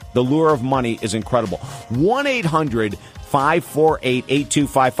amazing. The lure of money is incredible.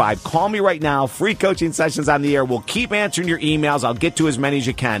 1-800-548-8255. Call me right now. Free coaching sessions on the air. We'll keep answering your emails. I'll get to as many as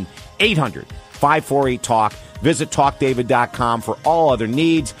you can. 800-548-TALK. Visit TalkDavid.com for all other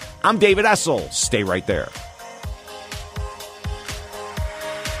needs. I'm David Essel. Stay right there.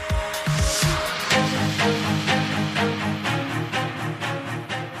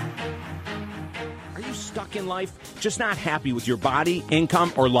 In life, just not happy with your body,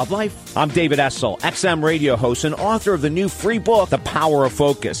 income, or love life? I'm David Essel, XM radio host and author of the new free book, The Power of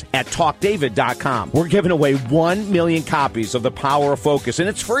Focus, at TalkDavid.com. We're giving away 1 million copies of The Power of Focus, and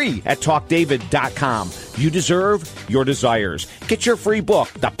it's free at TalkDavid.com. You deserve your desires. Get your free book,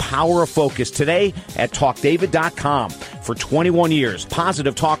 The Power of Focus, today at TalkDavid.com. For 21 years,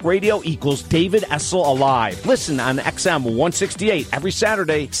 Positive Talk Radio equals David Essel Alive. Listen on XM 168 every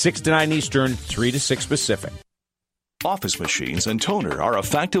Saturday, 6 to 9 Eastern, 3 to 6 Pacific. Office machines and toner are a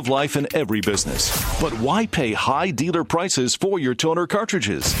fact of life in every business. But why pay high dealer prices for your toner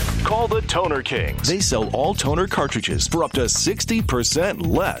cartridges? Call the Toner Kings. They sell all toner cartridges for up to 60%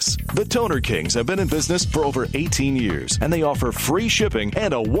 less. The Toner Kings have been in business for over 18 years, and they offer free shipping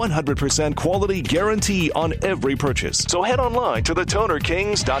and a 100% quality guarantee on every purchase. So head online to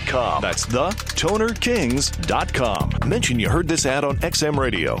thetonerkings.com. That's thetonerkings.com. Mention you heard this ad on XM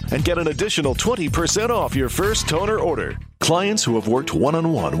Radio and get an additional 20% off your first toner order. Clients who have worked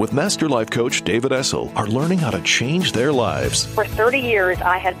one-on-one with Master Life Coach David Essel are learning how to change their lives. For 30 years,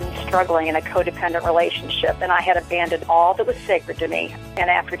 I had been struggling in a codependent relationship, and I had abandoned all that was sacred to me. And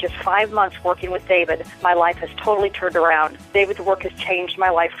after just 5 months working with David, my life has totally turned around. David's work has changed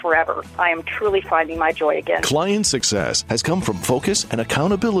my life forever. I am truly finding my joy again. Client success has come from focus and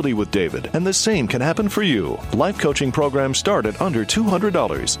accountability with David, and the same can happen for you. Life coaching programs start at under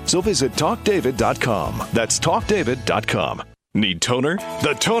 $200. So visit TalkDavid.com. That's TalkDavid.com. Need toner?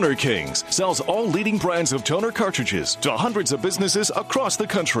 The Toner Kings sells all leading brands of toner cartridges to hundreds of businesses across the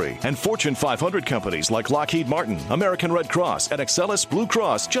country and Fortune 500 companies like Lockheed Martin, American Red Cross, and Excellus Blue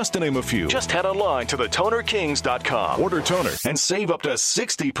Cross, just to name a few. Just head online to thetonerkings.com. Order toner and save up to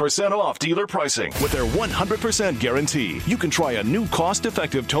 60% off dealer pricing. With their 100% guarantee, you can try a new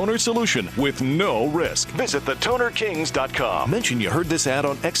cost-effective toner solution with no risk. Visit thetonerkings.com. Mention you heard this ad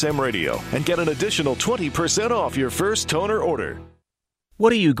on XM Radio and get an additional 20% off your first toner order.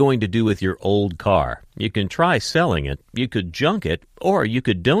 What are you going to do with your old car? You can try selling it, you could junk it, or you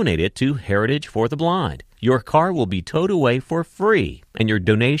could donate it to Heritage for the Blind. Your car will be towed away for free, and your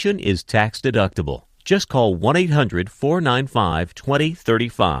donation is tax deductible. Just call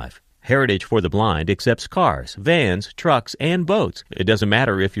 1-800-495-2035. Heritage for the Blind accepts cars, vans, trucks, and boats. It doesn't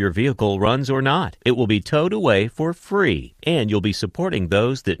matter if your vehicle runs or not. It will be towed away for free, and you'll be supporting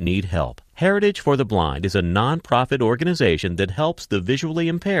those that need help. Heritage for the Blind is a non-profit organization that helps the visually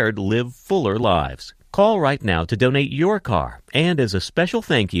impaired live fuller lives. Call right now to donate your car, and as a special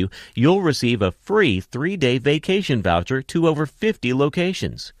thank you, you'll receive a free 3-day vacation voucher to over 50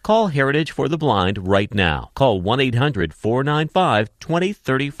 locations. Call Heritage for the Blind right now. Call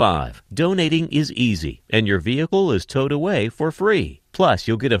 1-800-495-2035. Donating is easy, and your vehicle is towed away for free. Plus,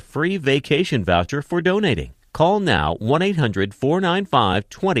 you'll get a free vacation voucher for donating. Call now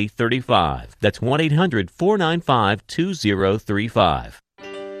 1-800-495-2035. That's 1-800-495-2035.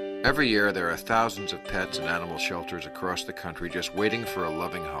 Every year, there are thousands of pets and animal shelters across the country just waiting for a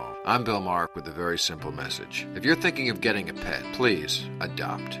loving home. I'm Bill Mark with a very simple message. If you're thinking of getting a pet, please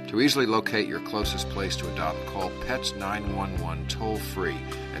adopt. To easily locate your closest place to adopt, call Pets 911 toll-free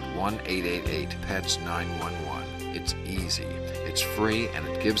at 1-888-PETS-911. It's easy, it's free, and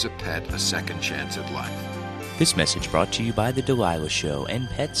it gives a pet a second chance at life. This message brought to you by The Delilah Show and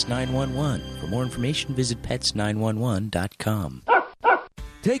Pets 911. For more information, visit pets911.com.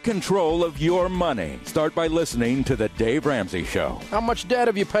 Take control of your money. Start by listening to The Dave Ramsey Show. How much debt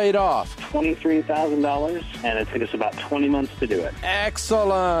have you paid off? $23,000, and it took us about 20 months to do it.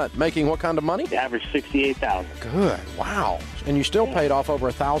 Excellent. Making what kind of money? The average $68,000. Good. Wow. And you still paid off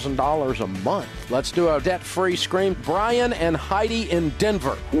over $1,000 a month. Let's do a debt-free scream. Brian and Heidi in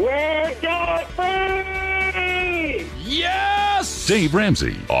Denver. We're debt-free! Yes! Dave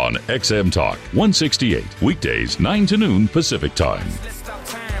Ramsey on XM Talk, 168, weekdays 9 to noon Pacific Time.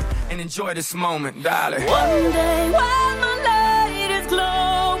 And enjoy this moment, darling. One day while my light is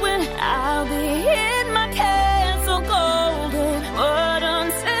glowing, I'll be in my castle golden. But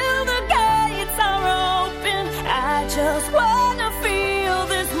until the gates are open, I just wanna feel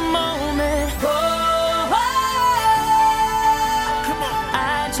this moment. Oh,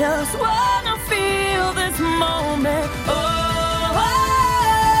 I just wanna feel this moment. Oh,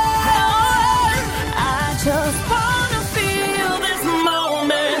 I just wanna feel this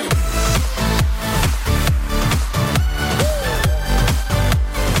moment.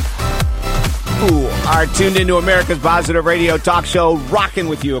 Who are tuned into America's Positive Radio talk show, rocking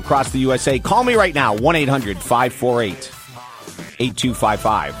with you across the USA. Call me right now,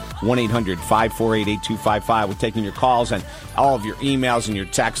 1-800-548-8255. 1-800-548-8255. We're taking your calls and all of your emails and your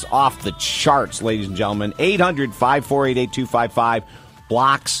texts off the charts, ladies and gentlemen. 800-548-8255.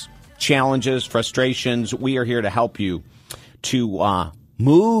 Blocks, challenges, frustrations. We are here to help you to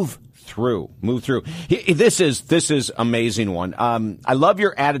move through. This is amazing one. I love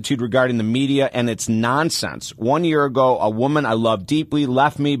your attitude regarding the media and its nonsense. 1 year ago, a woman I loved deeply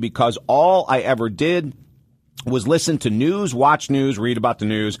left me because all I ever did was listen to news, watch news, read about the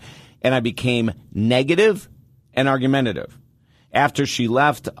news, and I became negative and argumentative. After she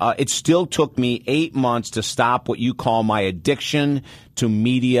left, it still took me 8 months to stop what you call my addiction to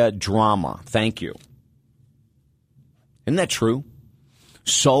media drama. Thank you. Isn't that true?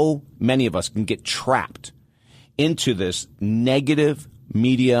 So many of us can get trapped into this negative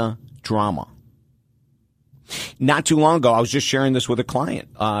media drama. Not too long ago, I was just sharing this with a client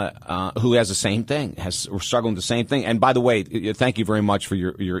who has the same thing, has struggled with the same thing. And by the way, thank you very much for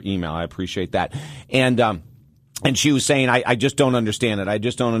your email. I appreciate that. And she was saying, I just don't understand it. I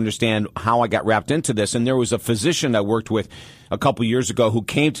just don't understand how I got wrapped into this. And there was a physician I worked with a couple years ago who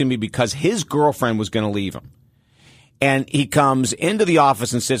came to me because his girlfriend was going to leave him. And he comes into the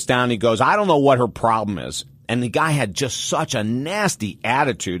office and sits down. And he goes, I don't know what her problem is. And the guy had just such a nasty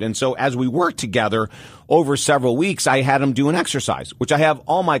attitude. And so as we worked together over several weeks, I had him do an exercise, which I have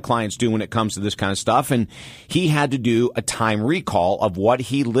all my clients do when it comes to this kind of stuff. And he had to do a time recall of what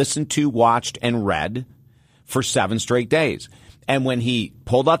he listened to, watched, and read for 7 straight days. And when he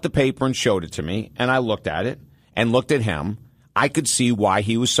pulled out the paper and showed it to me, and I looked at it and looked at him, I could see why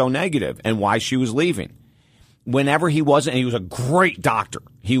he was so negative and why she was leaving. Whenever he wasn't, and he was a great doctor.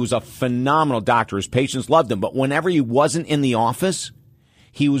 He was a phenomenal doctor. His patients loved him. But whenever he wasn't in the office,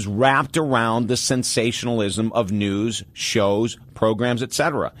 he was wrapped around the sensationalism of news, shows, programs,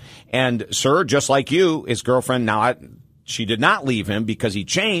 etc. And, sir, just like you, his girlfriend, she did not leave him because he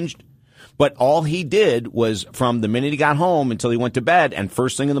changed. But all he did was from the minute he got home until he went to bed and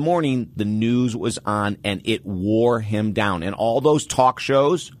first thing in the morning, the news was on and it wore him down. And all those talk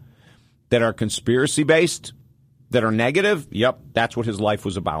shows that are conspiracy-based, that are negative, yep, that's what his life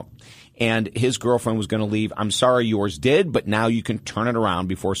was about. And his girlfriend was going to leave. I'm sorry yours did, but now you can turn it around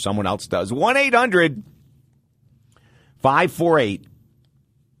before someone else does. 1-800-548-8255.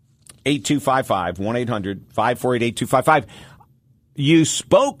 1-800-548-8255. You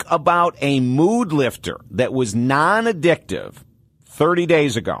spoke about a mood lifter that was non-addictive 30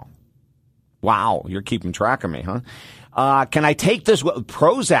 days ago. Wow, you're keeping track of me, huh? Can I take this with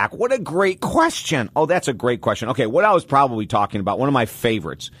Prozac? What a great question. Oh, that's a great question. Okay, what I was probably talking about, one of my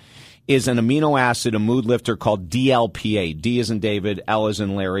favorites, is an amino acid, a mood lifter called DLPA. D as in David, L as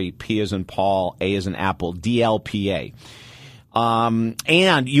in Larry, P as in Paul, A as in Apple, DLPA.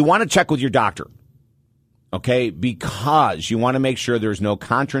 And you want to check with your doctor, okay, because you want to make sure there's no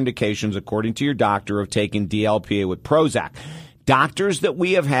contraindications, according to your doctor, of taking DLPA with Prozac. Doctors that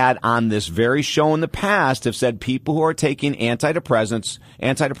we have had on this very show in the past have said people who are taking antidepressants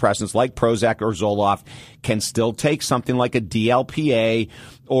like Prozac or Zoloft can still take something like a DLPA,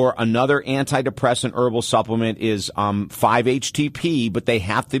 or another antidepressant herbal supplement is 5-HTP, but they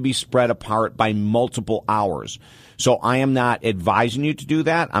have to be spread apart by multiple hours. So I am not advising you to do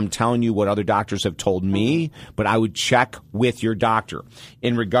that. I'm telling you what other doctors have told me, but I would check with your doctor.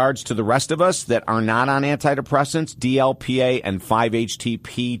 In regards to the rest of us that are not on antidepressants, DLPA and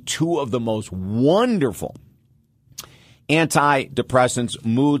 5-HTP, two of the most wonderful antidepressants,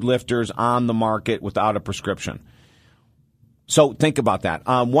 mood lifters on the market without a prescription. So think about that.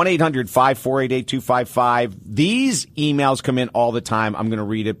 1-800-548-8255. These emails come in all the time. I'm going to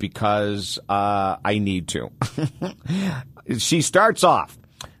read it because I need to. She starts off.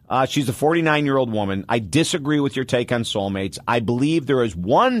 She's a 49-year-old woman. I disagree with your take on soulmates. I believe there is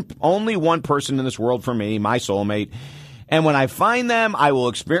only one person in this world for me, my soulmate. And when I find them, I will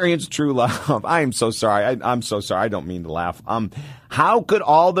experience true love. I am so sorry. I'm so sorry. I don't mean to laugh. How could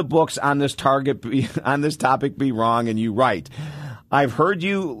all the books on this topic be wrong and you right? I've heard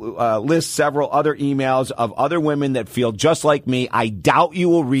you list several other emails of other women that feel just like me. I doubt you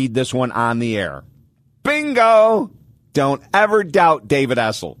will read this one on the air. Bingo! Don't ever doubt David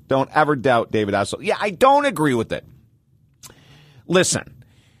Essel. Don't ever doubt David Essel. Yeah, I don't agree with it. Listen.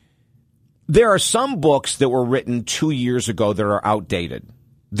 There are some books that were written 2 years ago that are outdated.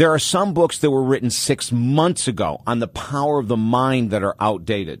 There are some books that were written 6 months ago on the power of the mind that are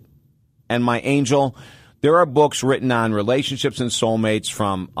outdated. And my angel, there are books written on relationships and soulmates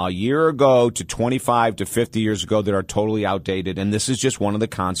from a year ago to 25 to 50 years ago that are totally outdated. And this is just one of the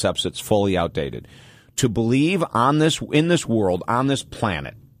concepts that's fully outdated. To believe in this world, on this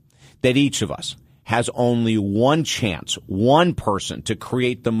planet, that each of us has only one chance, one person to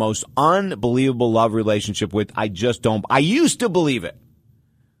create the most unbelievable love relationship with, I just don't. I used to believe it.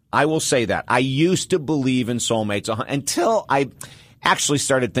 I will say that. I used to believe in soulmates until I actually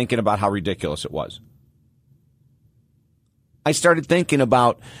started thinking about how ridiculous it was. I started thinking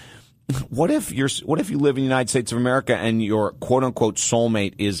about what if you live in the United States of America and your quote unquote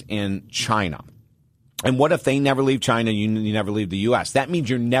soulmate is in China? And what if they never leave China and you never leave the U.S.? That means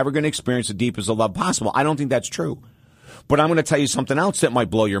you're never going to experience the deepest of love possible. I don't think that's true. But I'm going to tell you something else that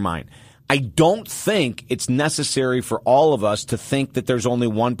might blow your mind. I don't think it's necessary for all of us to think that there's only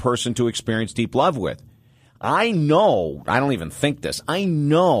one person to experience deep love with. I know, I don't even think this, I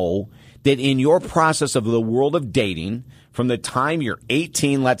know that in your process of the world of dating, from the time you're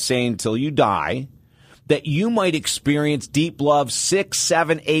 18, let's say, until you die, that you might experience deep love 6,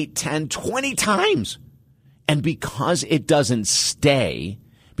 7, 8, 10, 20 times. And because it doesn't stay,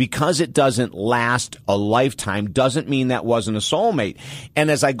 because it doesn't last a lifetime, doesn't mean that wasn't a soulmate. And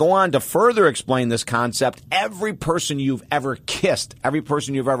as I go on to further explain this concept, every person you've ever kissed, every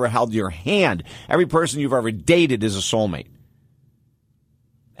person you've ever held your hand, every person you've ever dated is a soulmate.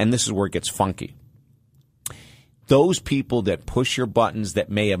 And this is where it gets funky. those people that push your buttons that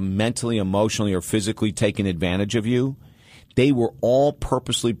may have mentally, emotionally, or physically taken advantage of you, they were all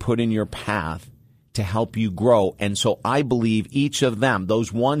purposely put in your path to help you grow. And so I believe each of them,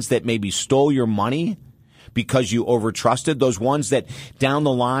 those ones that maybe stole your money because you overtrusted, those ones that down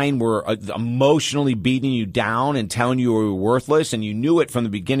the line were emotionally beating you down and telling you you were worthless, and you knew it from the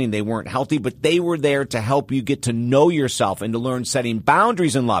beginning they weren't healthy, but they were there to help you get to know yourself and to learn setting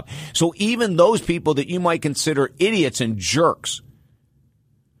boundaries in love. So even those people that you might consider idiots and jerks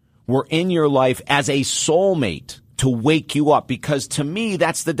were in your life as a soulmate to wake you up, because to me,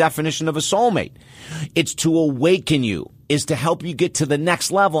 that's the definition of a soulmate. It's to awaken you, is to help you get to the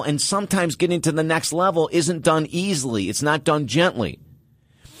next level. And sometimes getting to the next level isn't done easily. It's not done gently.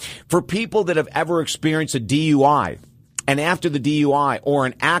 For people that have ever experienced a DUI, and after the DUI or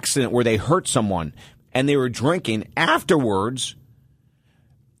an accident where they hurt someone and they were drinking, afterwards,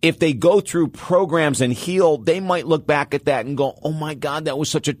 if they go through programs and heal, they might look back at that and go, oh my God, that was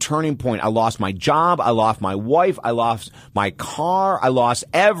such a turning point. I lost my job. I lost my wife. I lost my car. I lost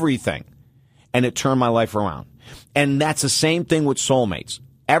everything. And it turned my life around. And that's the same thing with soulmates.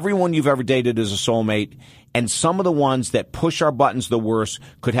 Everyone you've ever dated is a soulmate. And some of the ones that push our buttons the worst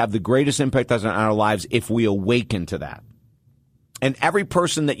could have the greatest impact on our lives if we awaken to that. And every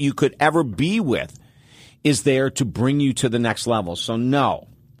person that you could ever be with is there to bring you to the next level. So no.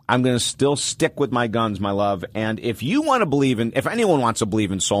 I'm going to still stick with my guns, my love. And if you want to believe in, if anyone wants to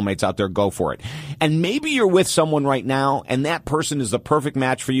believe in soulmates out there, go for it. And maybe you're with someone right now and that person is the perfect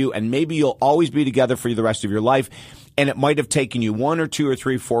match for you. And maybe you'll always be together for the rest of your life. And it might have taken you 1 or 2 or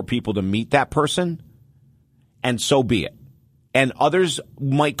 3, 4 people to meet that person. And so be it. And others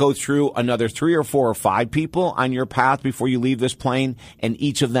might go through another 3 or 4 or 5 people on your path before you leave this plane. And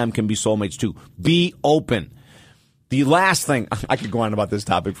each of them can be soulmates too. Be open. The last thing, I could go on about this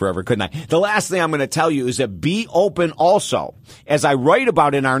topic forever, couldn't I? The last thing I'm going to tell you is that be open also. As I write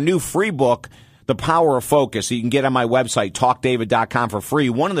about in our new free book, The Power of Focus, so you can get on my website, talkdavid.com, for free.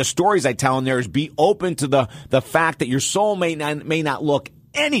 One of the stories I tell in there is be open to the fact that your soulmate may not look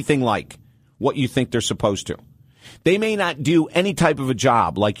anything like what you think they're supposed to. They may not do any type of a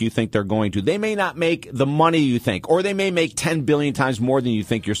job like you think they're going to. They may not make the money you think, or they may make 10 billion times more than you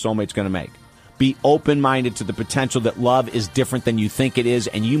think your soulmate's going to make. Be open-minded to the potential that love is different than you think it is,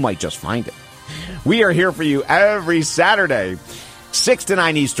 and you might just find it. We are here for you every Saturday, 6 to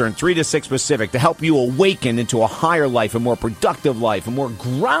 9 Eastern, 3 to 6 Pacific, to help you awaken into a higher life, a more productive life, a more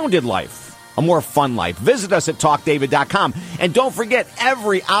grounded life, a more fun life. Visit us at TalkDavid.com. And don't forget,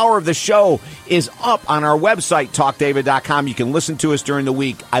 every hour of the show is up on our website, TalkDavid.com. You can listen to us during the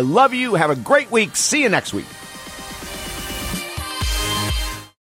week. I love you. Have a great week. See you next week.